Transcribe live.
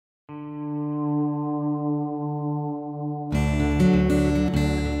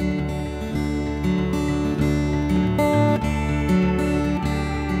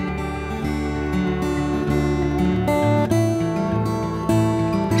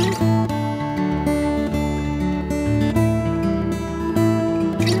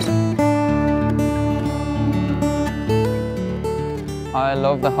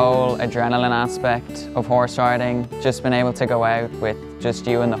love the whole adrenaline aspect of horse riding, just being able to go out with just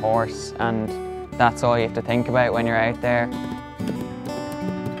you and the horse, and that's all you have to think about when you're out there.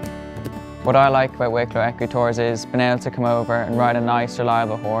 What I like about Wicklow Equi Tours is being able to come over and ride a nice,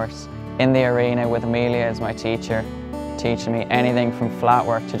 reliable horse in the arena with Amelia as my teacher, teaching me anything from flat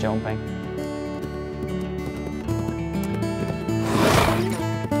work to jumping.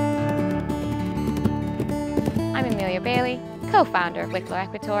 Co-founder of Wicklow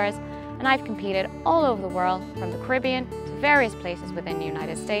Equi Tours, and I've competed all over the world, from the Caribbean to various places within the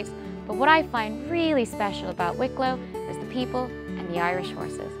United States. But what I find really special about Wicklow is the people and the Irish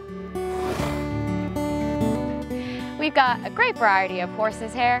horses. We've got a great variety of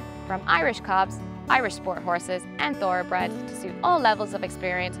horses here, from Irish cobs, Irish sport horses and thoroughbreds, to suit all levels of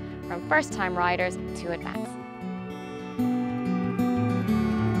experience, from first-time riders to advanced.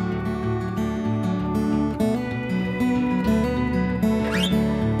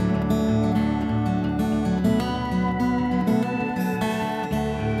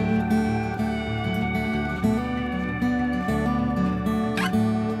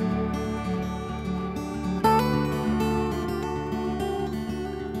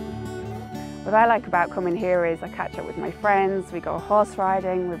 What I like about coming here is I catch up with my friends, we go horse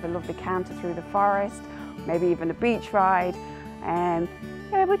riding, we have a lovely canter through the forest, maybe even a beach ride, and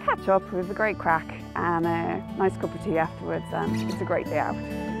yeah, we catch up, we have a great crack and a nice cup of tea afterwards, and it's a great day out.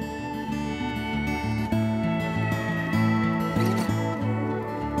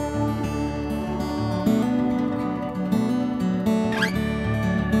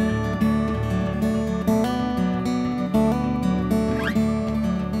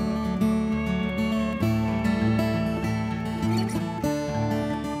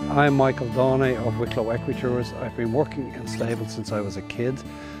 I'm Michael Dawnay of Wicklow Equi Tours. I've been working in stables since I was a kid,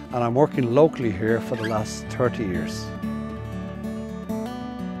 and I'm working locally here for the last 30 years.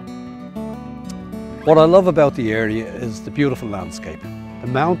 What I love about the area is the beautiful landscape. The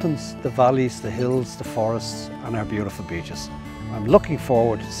mountains, the valleys, the hills, the forests and our beautiful beaches. I'm looking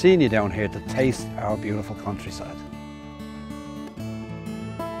forward to seeing you down here to taste our beautiful countryside.